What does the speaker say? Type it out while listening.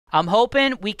I'm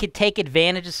hoping we could take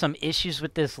advantage of some issues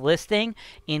with this listing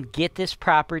and get this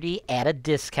property at a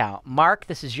discount. Mark,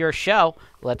 this is your show.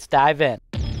 Let's dive in.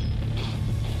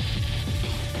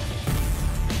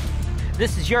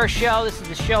 This is your show. This is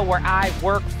the show where I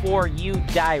work for you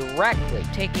directly,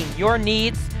 taking your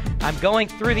needs. I'm going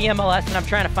through the MLS and I'm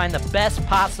trying to find the best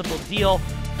possible deal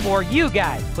for you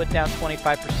guys. Put down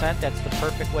 25%. That's the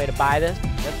perfect way to buy this.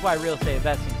 That's why real estate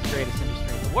investing is the greatest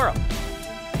industry in the world.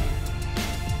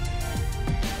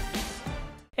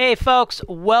 Hey folks,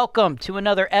 welcome to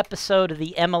another episode of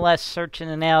the MLS Search and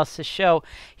Analysis Show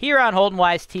here on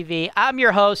HoltonWiseTV. I'm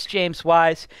your host, James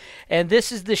Wise, and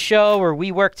this is the show where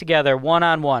we work together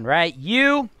one-on-one, right?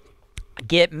 You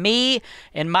get me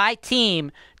and my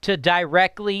team to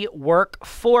directly work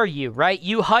for you, right?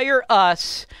 You hire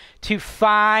us to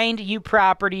find you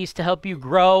properties to help you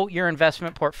grow your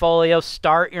investment portfolio,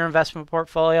 start your investment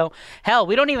portfolio. Hell,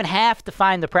 we don't even have to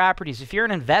find the properties. If you're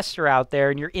an investor out there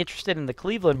and you're interested in the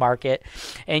Cleveland market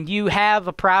and you have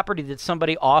a property that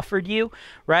somebody offered you,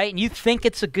 right, and you think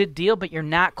it's a good deal but you're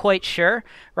not quite sure,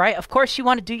 right, of course you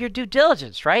want to do your due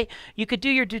diligence, right? You could do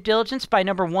your due diligence by,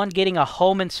 number one, getting a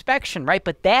home inspection, right?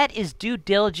 But that is due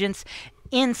diligence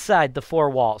inside the four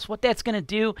walls. What that's going to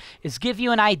do is give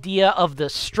you an idea of the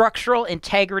structural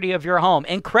integrity of your home.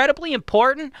 Incredibly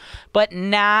important, but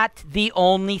not the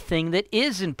only thing that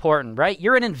is important, right?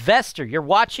 You're an investor. You're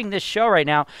watching this show right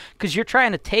now because you're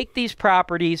trying to take these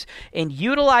properties and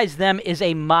utilize them as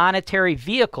a monetary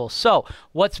vehicle. So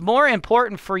what's more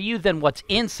important for you than what's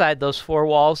inside those four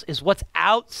walls is what's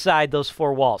outside those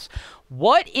four walls.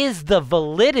 What is the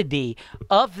validity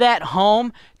of that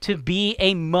home to be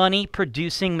a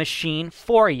money-producing machine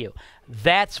for you?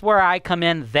 That's where I come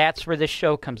in. That's where this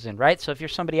show comes in, right? So if you're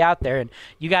somebody out there and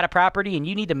you got a property and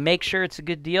you need to make sure it's a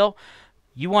good deal,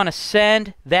 you want to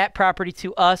send that property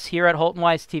to us here at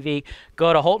HoltonWiseTV.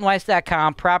 Go to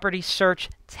HoltonWise.com, property search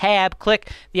tab, click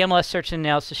the MLS Search and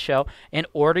Analysis Show, and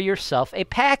order yourself a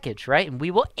package, right? And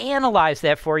we will analyze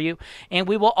that for you, and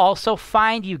we will also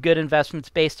find you good investments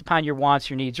based upon your wants,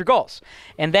 your needs, your goals.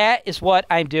 And that is what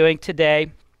I'm doing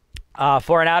today.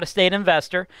 For an out-of-state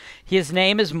investor. His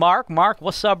name is Mark. Mark,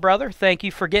 what's up, brother? Thank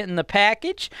you for getting the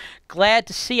package. Glad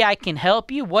to see I can help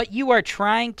you. What you are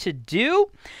trying to do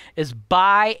is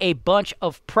buy a bunch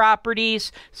of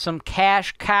properties, some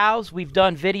cash cows. We've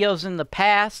done videos in the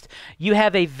past. You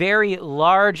have a very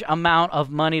large amount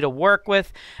of money to work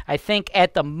with. I think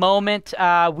at the moment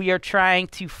we are trying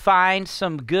to find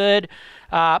some good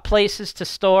places to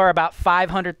store about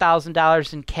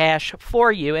 $500,000 in cash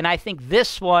for you. And I think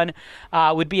this one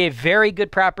would be a very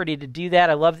good property to do that.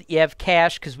 I love that you have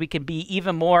cash because we can be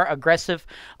even more aggressive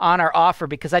on our offer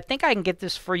because I think I can get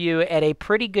this for you at a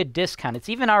pretty good discount. It's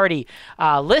even already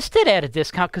listed at a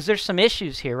discount because there's some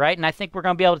issues here, right? And I think we're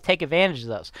going to be able to take advantage of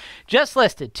those. Just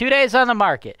listed, 2 days on the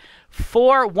market.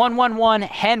 4111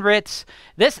 Henritze.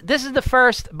 This is the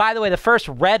first, by the way, the first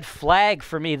red flag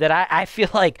for me that I feel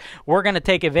like we're going to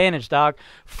take advantage, dog.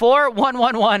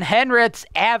 4111 Henritze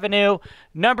Avenue,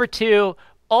 number 2,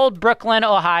 Old Brooklyn,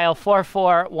 Ohio,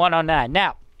 44109.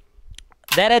 Now,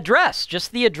 that address,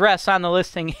 just the address on the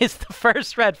listing, is the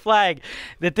first red flag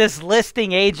that this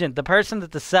listing agent, the person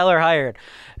that the seller hired,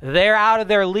 they're out of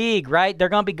their league, right? They're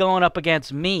going to be going up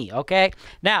against me, okay?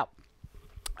 Now,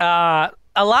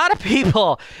 a lot of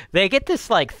people, they get this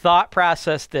like thought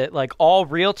process that like all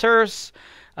realtors,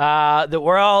 that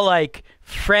we're all like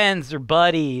friends or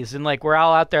buddies and like we're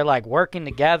all out there like working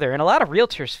together. And a lot of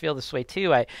realtors feel this way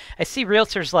too. I see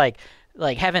realtors like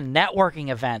having networking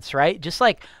events, right? Just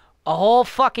like a whole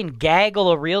fucking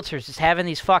gaggle of realtors just having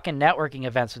these fucking networking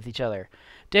events with each other.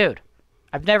 Dude,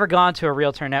 I've never gone to a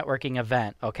realtor networking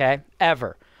event, okay?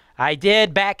 Ever. I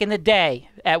did back in the day.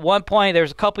 At one point, there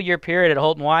was a couple-year period at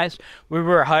Holton-Wise where we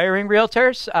were hiring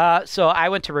realtors. So I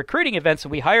went to recruiting events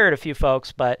and we hired a few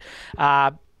folks, but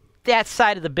that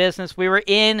side of the business, we were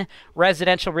in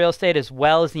residential real estate as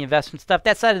well as the investment stuff.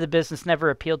 That side of the business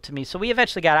never appealed to me, so we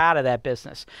eventually got out of that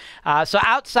business. So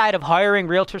outside of hiring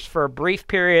realtors for a brief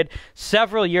period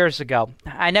several years ago,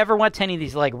 I never went to any of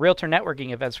these like realtor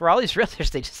networking events where all these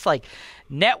realtors, they just like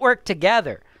network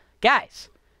together. Guys,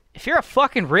 if you're a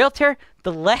fucking realtor,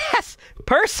 the last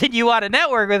person you want to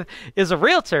network with is a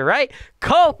realtor, right?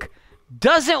 Coke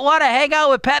doesn't want to hang out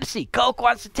with Pepsi. Coke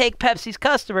wants to take Pepsi's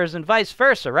customers and vice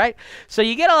versa, right? So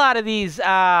you get a lot of these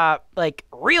like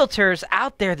realtors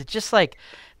out there that just like,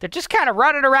 they're just kind of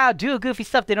running around doing goofy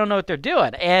stuff. They don't know what they're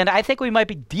doing. And I think we might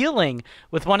be dealing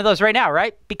with one of those right now,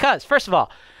 right? Because, first of all,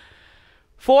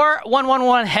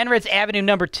 4111 Henritze Avenue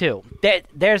number 2.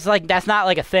 That's not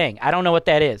like a thing. I don't know what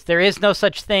that is. There is no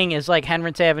such thing as like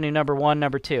Henritze Avenue number 1,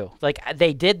 number 2. Like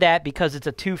they did that because it's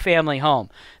a 2-family home.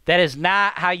 That is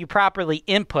not how you properly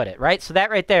input it, right? So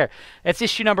that right there, that's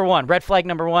issue number 1, red flag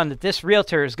number 1, that this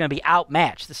realtor is going to be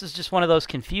outmatched. This is just one of those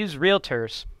confused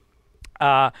realtors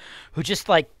who just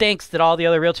like thinks that all the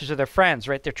other realtors are their friends,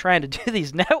 right? They're trying to do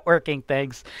these networking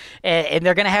things, and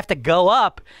they're going to have to go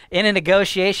up in a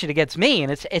negotiation against me,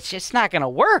 and it's just not going to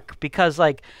work because,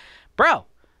 like, bro,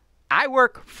 I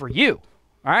work for you,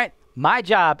 all right? My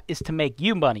job is to make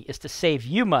you money, is to save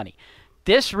you money.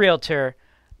 This realtor,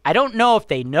 I don't know if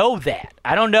they know that.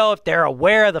 I don't know if they're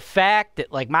aware of the fact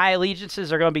that, like, my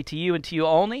allegiances are going to be to you and to you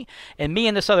only. And me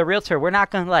and this other realtor, we're not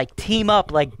going to, like, team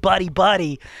up like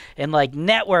buddy-buddy and, like,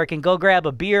 network and go grab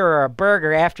a beer or a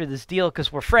burger after this deal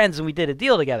because we're friends and we did a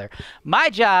deal together. My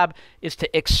job is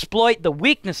to exploit the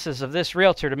weaknesses of this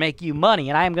realtor to make you money,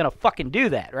 and I am going to fucking do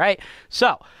that, right?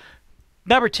 So,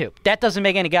 number 2, that doesn't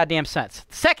make any goddamn sense.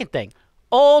 Second thing,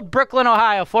 Old Brooklyn,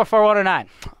 Ohio, 44109.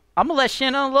 I'm going to let you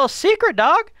in on a little secret,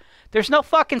 dog. There's no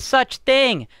fucking such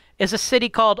thing as a city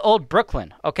called Old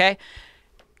Brooklyn, okay?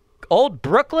 Old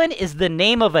Brooklyn is the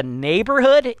name of a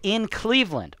neighborhood in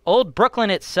Cleveland. Old Brooklyn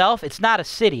itself, it's not a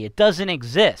city. It doesn't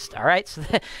exist, all right? So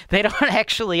they don't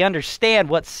actually understand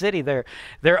what city their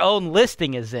own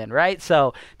listing is in, right?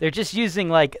 So they're just using,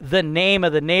 like, the name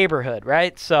of the neighborhood,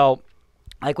 right? So,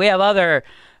 like, we have other,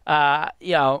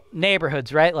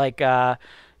 neighborhoods, right? Like,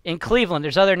 in Cleveland,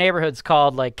 there's other neighborhoods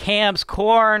called like Cam's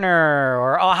Corner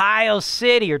or Ohio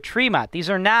City or Tremont. These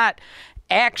are not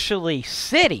actually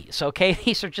cities, okay?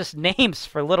 These are just names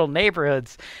for little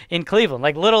neighborhoods in Cleveland,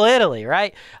 like Little Italy,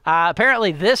 right?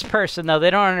 Apparently this person, though,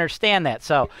 they don't understand that.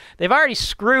 So they've already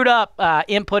screwed up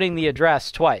inputting the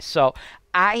address twice. So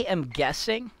I am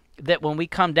guessing that when we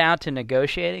come down to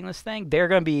negotiating this thing, they're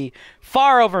going to be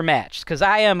far overmatched because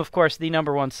I am, of course, the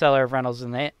 #1 seller of rentals in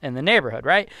the neighborhood,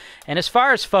 right? And as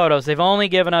far as photos, they've only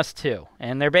given us 2,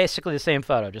 and they're basically the same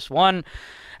photo, just one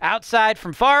outside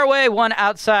from far away, one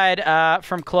outside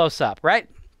from close up, right?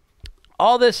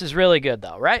 All this is really good,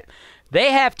 though, right?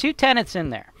 They have 2 tenants in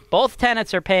there. Both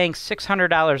tenants are paying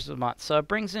 $600 a month, so it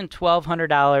brings in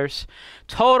 $1,200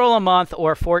 total a month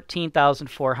or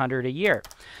 $14,400 a year.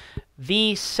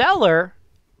 The seller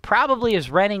probably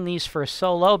is renting these for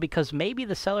so low because maybe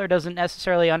the seller doesn't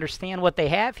necessarily understand what they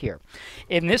have here.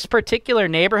 In this particular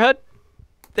neighborhood,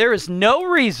 there is no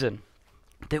reason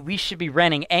that we should be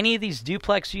renting any of these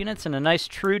duplex units in a nice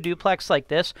true duplex like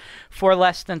this for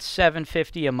less than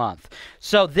 $750 a month.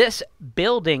 So this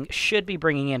building should be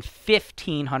bringing in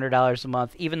 $1,500 a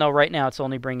month, even though right now it's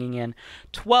only bringing in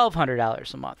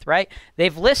 $1,200 a month, right?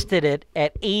 They've listed it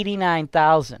at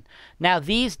 $89,000. Now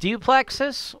these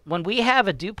duplexes, when we have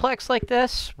a duplex like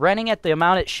this renting at the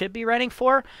amount it should be renting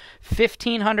for,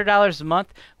 $1,500 a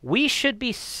month, we should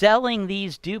be selling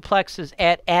these duplexes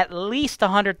at least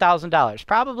 $100,000.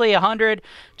 Probably $100,000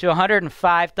 to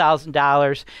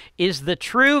 $105,000 is the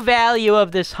true value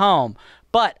of this home.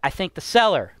 But I think the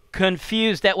seller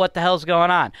confused at what the hell's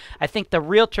going on. I think the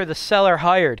realtor the seller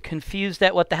hired confused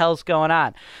at what the hell's going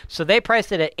on. So they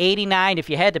priced it at $89,000. If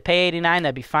you had to pay $89,000,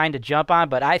 that'd be fine to jump on.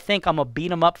 But I think I'm gonna beat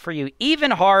them up for you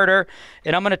even harder,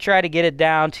 and I'm gonna try to get it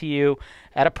down to you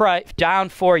at a price down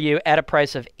for you at a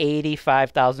price of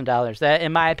 $85,000. That,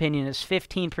 in my opinion, is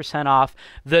 15% off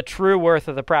the true worth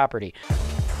of the property.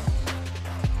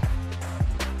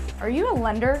 Are you a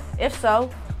lender? If so,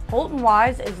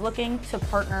 HoltonWise is looking to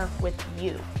partner with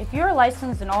you. If you're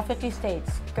licensed in all 50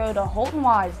 states, go to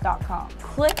HoltonWise.com.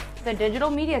 Click the digital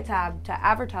media tab to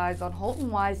advertise on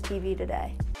HoltonWiseTV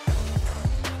today.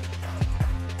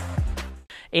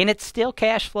 And it still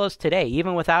cash flows today.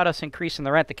 Even without us increasing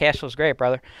the rent, the cash flow's great,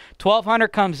 brother.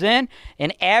 $1,200 comes in,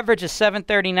 an average of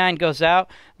 $739 goes out,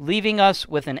 leaving us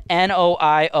with an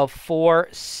NOI of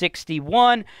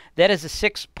 $461. That is a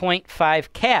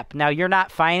 6.5 cap. Now, you're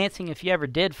not financing. If you ever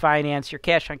did finance, your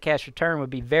cash-on-cash return would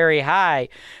be very high.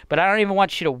 But I don't even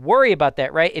want you to worry about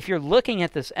that, right? If you're looking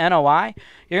at this NOI,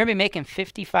 you're going to be making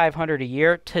 $5,500 a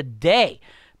year today.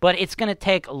 But it's going to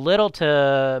take little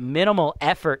to minimal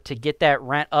effort to get that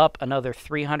rent up another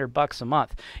 $300 a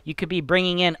month. You could be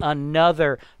bringing in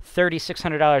another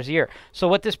 $3,600 a year. So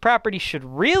what this property should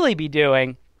really be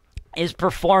doing is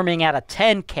performing at a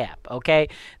 10 cap, okay?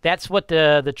 That's what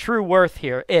the true worth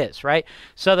here is, right?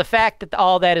 So the fact that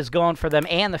all that is going for them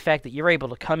and the fact that you're able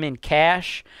to come in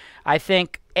cash, I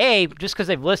think, just because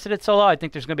they've listed it so low, I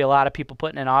think there's going to be a lot of people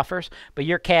putting in offers, but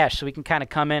you're cash, so we can kind of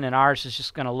come in, and ours is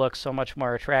just going to look so much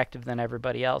more attractive than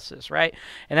everybody else's, right?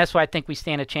 And that's why I think we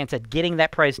stand a chance at getting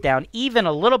that price down even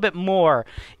a little bit more,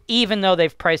 even though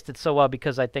they've priced it so well,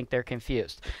 because I think they're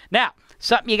confused. Now,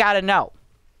 something you got to know.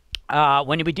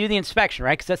 When we do the inspection,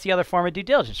 right, because that's the other form of due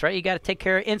diligence, right? You got to take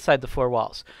care of inside the four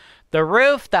walls. The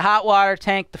roof, the hot water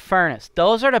tank, the furnace,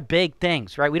 those are the big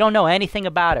things, right? We don't know anything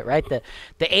about it, right? The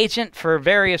agent, for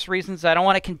various reasons, I don't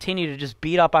want to continue to just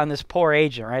beat up on this poor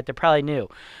agent, right? They're probably new.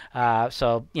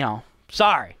 So,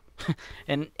 sorry.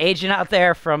 An agent out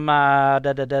there from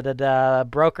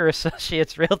Broker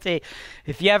Associates Realty,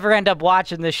 if you ever end up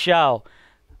watching this show,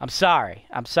 I'm sorry.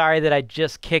 I'm sorry that I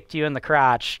just kicked you in the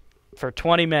crotch for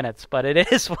 20 minutes, but it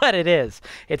is what it is.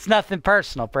 It's nothing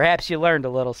personal. Perhaps you learned a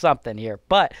little something here,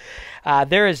 but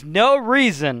there is no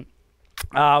reason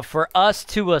for us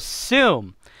to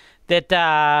assume that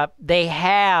they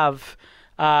have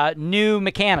new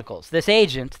mechanicals. This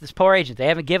poor agent, they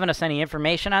haven't given us any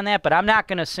information on that, but I'm not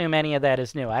going to assume any of that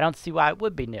is new. I don't see why it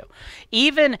would be new.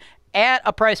 Even at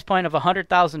a price point of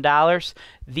 $100,000,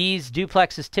 these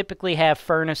duplexes typically have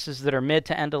furnaces that are mid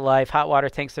to end of life, hot water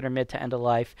tanks that are mid to end of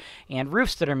life, and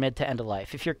roofs that are mid to end of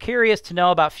life. If you're curious to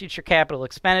know about future capital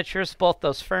expenditures, both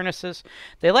those furnaces,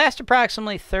 they last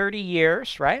approximately 30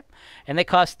 years, right? And they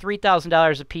cost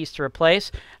 $3,000 a piece to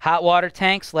replace. Hot water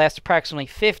tanks last approximately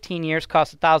 15 years,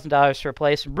 cost $1,000 to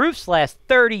replace. Roofs last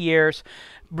 30 years.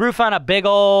 Roof on a big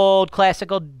old classic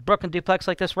old Brooklyn duplex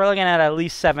like this, we're looking at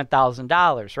least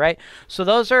 $7,000, right? So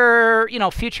those are,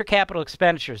 future capital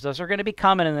expenditures. Those are going to be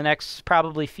coming in the next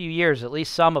probably few years, at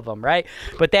least some of them, right?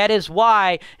 But that is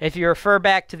why, if you refer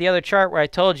back to the other chart where I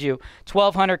told you,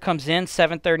 $1,200 comes in,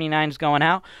 $739 is going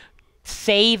out.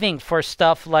 Saving for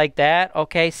stuff like that,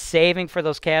 okay? Saving for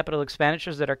those capital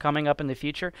expenditures that are coming up in the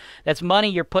future. That's money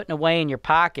you're putting away in your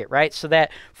pocket, right? So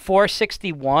that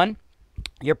 $461,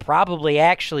 you're probably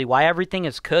actually, while everything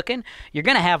is cooking, you're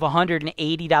going to have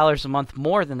 $180 a month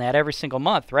more than that every single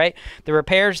month, right? The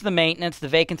repairs, the maintenance, the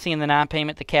vacancy, and the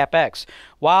non-payment, the CapEx.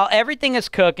 While everything is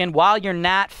cooking, while you're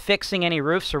not fixing any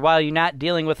roofs or while you're not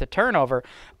dealing with a turnover,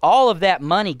 all of that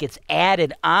money gets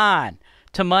added on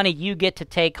to money you get to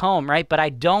take home, right? But I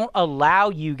don't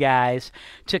allow you guys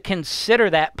to consider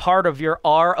that part of your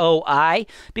ROI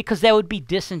because that would be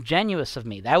disingenuous of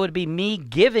me. That would be me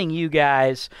giving you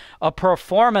guys a pro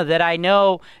forma that I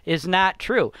know is not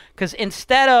true. Because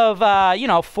instead of,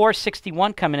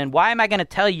 $461 coming in, why am I going to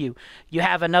tell you you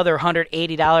have another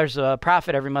 $180 of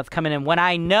profit every month coming in when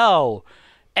I know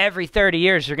every 30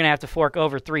 years, you're going to have to fork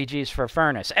over 3 G's for a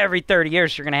furnace. Every 30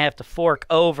 years, you're going to have to fork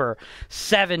over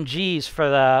 7 G's for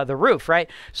the roof, right?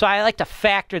 So I like to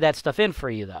factor that stuff in for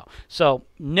you, though. So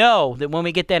know that when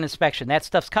we get that inspection, that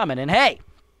stuff's coming. And hey,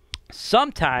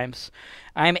 sometimes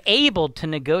I'm able to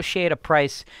negotiate a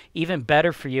price even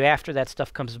better for you after that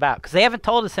stuff comes about because they haven't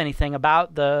told us anything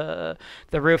about the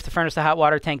roof, the furnace, the hot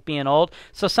water tank being old.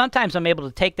 So sometimes I'm able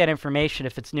to take that information,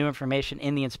 if it's new information,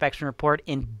 in the inspection report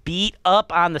and beat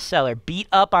up on the seller, beat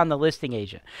up on the listing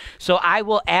agent. So I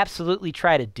will absolutely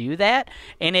try to do that,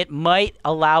 and it might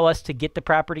allow us to get the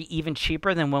property even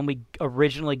cheaper than when we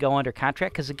originally go under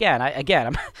contract. Because again,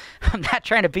 I'm not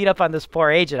trying to beat up on this poor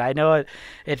agent. I know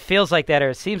it feels like that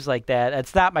or it seems like that.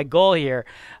 It's not my goal here,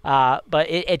 but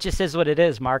it just is what it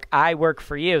is, Mark. I work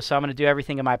for you, so I'm going to do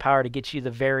everything in my power to get you the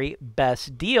very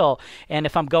best deal. And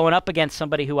if I'm going up against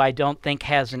somebody who I don't think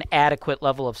has an adequate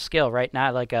level of skill, right,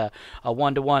 not like a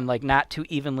one-to-one, like not too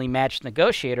evenly matched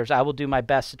negotiators, I will do my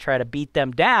best to try to beat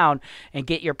them down and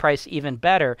get your price even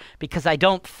better because I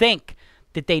don't think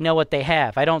that they know what they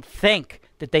have. I don't think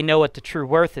that they know what the true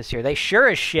worth is here. They sure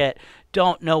as shit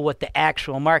don't know what the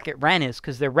actual market rent is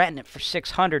because they're renting it for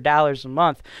 $600 a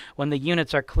month when the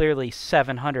units are clearly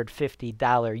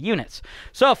 $750 units.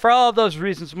 So for all of those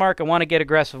reasons, Mark, I want to get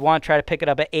aggressive. I want to try to pick it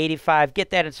up at 85, get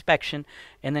that inspection,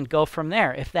 and then go from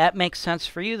there. If that makes sense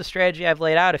for you, the strategy I've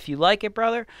laid out, if you like it,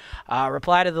 brother,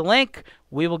 reply to the link.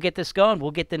 We will get this going.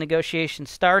 We'll get the negotiation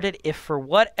started. If for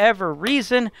whatever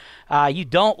reason you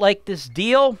don't like this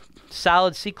deal,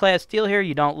 solid C-class deal here,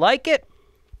 you don't like it,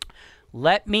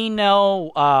 let me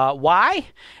know why,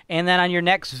 and then on your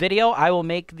next video, I will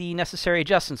make the necessary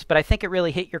adjustments. But I think it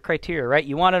really hit your criteria, right?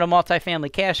 You wanted a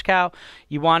multifamily cash cow.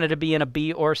 You wanted to be in a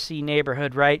B or C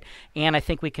neighborhood, right? And I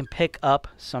think we can pick up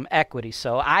some equity.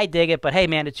 So I dig it, but hey,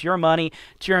 man, it's your money.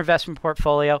 It's your investment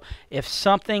portfolio. If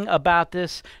something about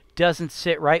this doesn't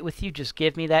sit right with you, just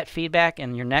give me that feedback.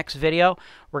 In your next video,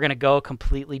 we're going to go a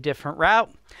completely different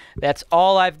route. That's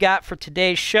all I've got for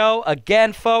today's show.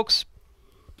 Again, folks,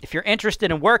 if you're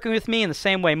interested in working with me in the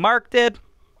same way Mark did,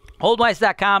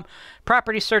 HoltonWise.com,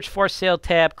 property search for sale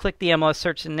tab, click the MLS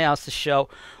search and analysis show.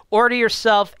 Order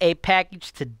yourself a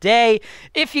package today.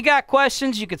 If you got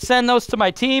questions, you could send those to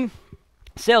my team.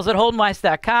 Sales at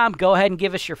HoltonWise.com. Go ahead and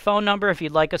give us your phone number if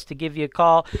you'd like us to give you a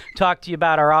call, talk to you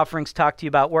about our offerings, talk to you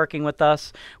about working with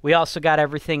us. We also got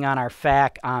everything on our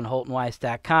FAQ on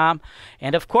HoltonWise.com.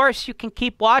 And, of course, you can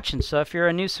keep watching. So if you're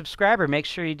a new subscriber, make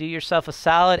sure you do yourself a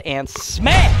solid and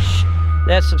smash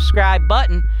that subscribe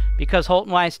button, because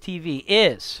HoltonWise TV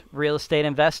is real estate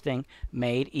investing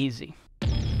made easy.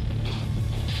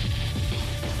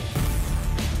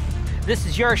 This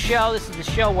is your show. This is the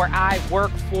show where I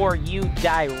work for you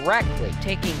directly,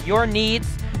 taking your needs.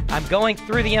 I'm going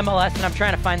through the MLS and I'm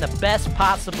trying to find the best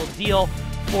possible deal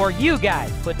for you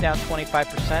guys. Put down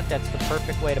 25%. That's the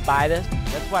perfect way to buy this.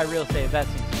 That's why real estate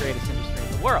investing is the greatest industry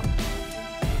in the world.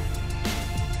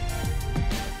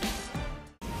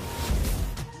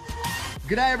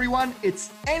 G'day everyone,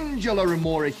 it's Angelo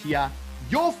Remora here,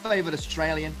 your favorite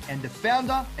Australian and the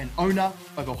founder and owner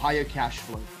of Ohio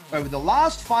Cashflow. Over the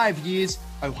last 5 years,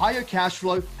 Ohio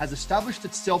Cashflow has established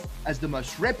itself as the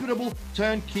most reputable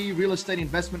turnkey real estate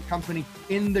investment company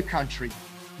in the country.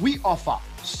 We offer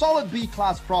solid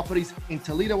B-class properties in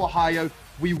Toledo, Ohio.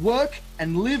 We work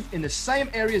and live in the same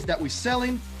areas that we sell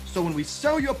in, so when we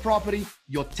sell your property,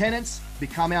 your tenants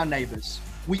become our neighbors.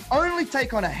 We only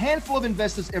take on a handful of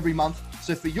investors every month,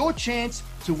 so for your chance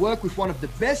to work with one of the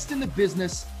best in the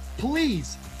business,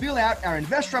 please fill out our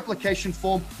investor application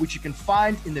form, which you can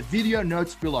find in the video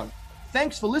notes below.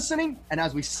 Thanks for listening, and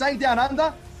as we say down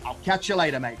under, I'll catch you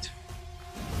later, mate.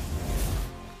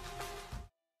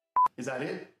 Is that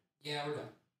it? Yeah, we're done.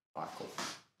 All right, cool.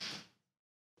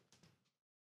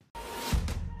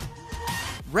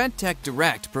 RentTech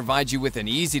Direct provides you with an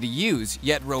easy-to-use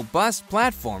yet robust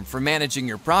platform for managing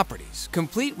your properties,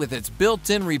 complete with its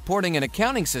built-in reporting and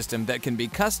accounting system that can be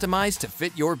customized to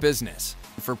fit your business.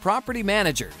 For property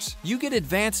managers, you get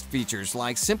advanced features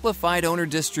like simplified owner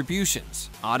distributions,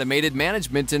 automated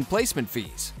management and placement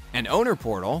fees, an owner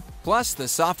portal, plus the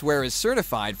software is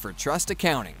certified for trust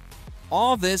accounting.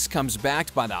 All this comes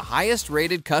backed by the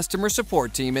highest-rated customer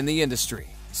support team in the industry.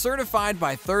 Certified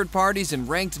by third parties and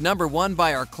ranked #1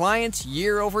 by our clients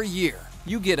year over year.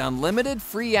 You get unlimited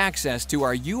free access to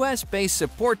our US-based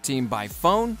support team by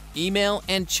phone, email,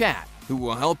 and chat, who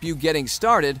will help you getting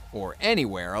started or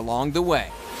anywhere along the way.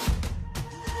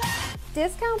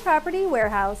 Discount Property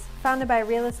Warehouse, founded by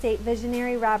real estate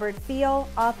visionary Robert Fiel,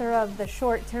 author of the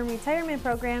Short-Term Retirement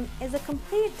Program, is a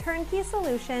complete turnkey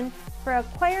solution for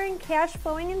acquiring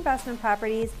cash-flowing investment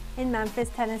properties in Memphis,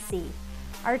 Tennessee.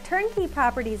 Our turnkey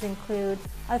properties include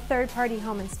a third-party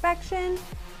home inspection,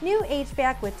 new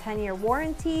HVAC with 10-year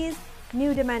warranties,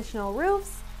 new dimensional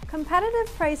roofs,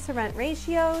 competitive price-to-rent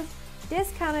ratios,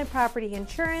 discounted property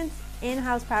insurance,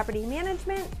 in-house property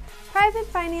management, private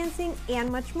financing,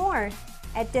 and much more.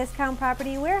 At Discount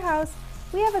Property Warehouse,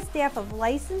 we have a staff of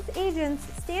licensed agents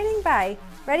standing by,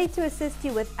 ready to assist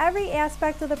you with every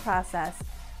aspect of the process.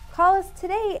 Call us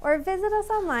today or visit us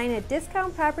online at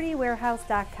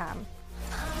discountpropertywarehouse.com.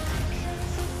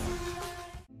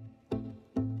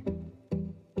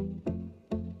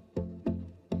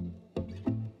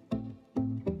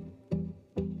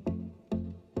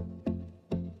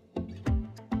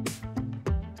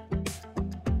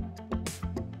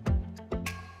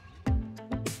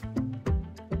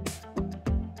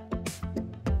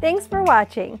 Thanks for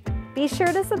watching. Be sure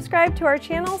to subscribe to our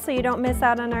channel so you don't miss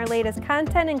out on our latest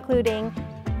content, including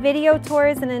video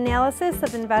tours and analysis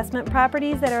of investment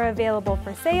properties that are available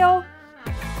for sale,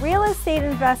 real estate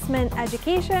investment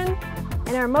education,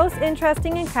 and our most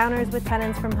interesting encounters with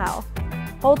tenants from hell.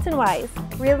 Holton-Wise,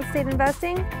 real estate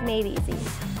investing made easy.